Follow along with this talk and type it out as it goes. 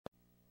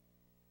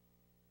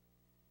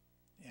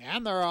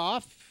And they're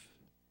off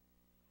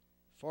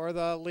for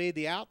the lead,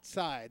 the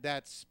outside.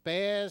 That's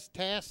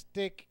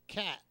Spastastic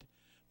Cat.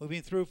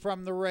 Moving through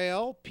from the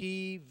rail,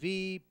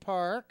 PV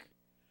Park.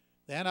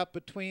 Then up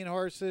between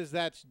horses,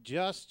 that's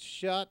Just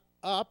Shut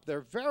Up.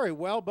 They're very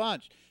well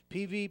bunched.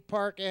 PV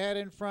Park ahead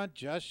in front.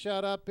 Just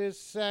Shut Up is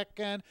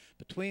second.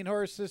 Between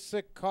horses,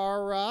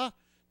 Sakara.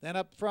 Then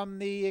up from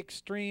the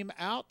extreme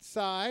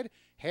outside,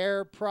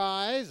 Hair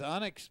Prize.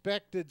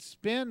 Unexpected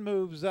Spin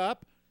moves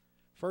up.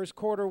 First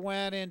quarter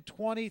went in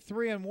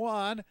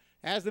 23-1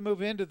 as they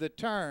move into the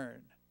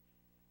turn.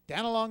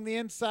 Down along the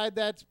inside,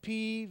 that's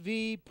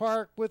PV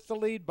Park with the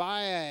lead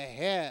by a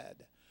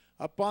head.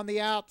 Up on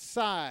the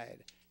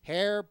outside,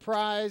 Hair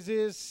Prize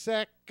is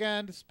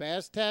second.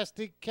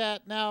 Spastastic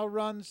Cat now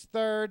runs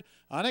third.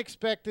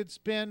 Unexpected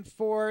Spin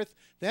fourth.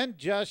 Then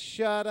Just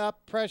Shut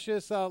Up,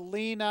 Precious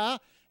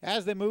Alina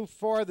as they move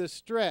for the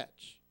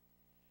stretch.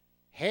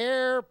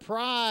 Hair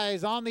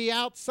Prize on the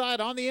outside.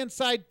 On the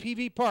inside,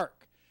 PV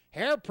Park.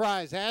 Hair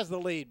Prize has the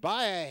lead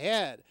by a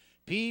head.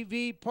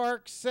 PV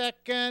Park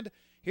second.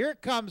 Here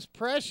comes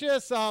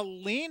Precious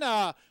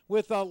Alina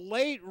with a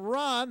late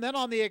run. Then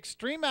on the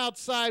extreme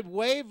outside,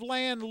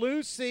 Waveland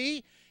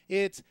Lucy.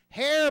 It's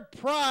Hair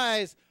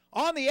Prize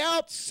on the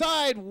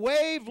outside,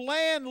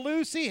 Waveland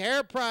Lucy.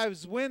 Hair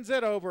Prize wins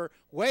it over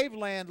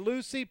Waveland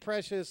Lucy,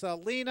 Precious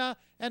Alina,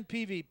 and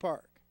PV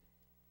Park.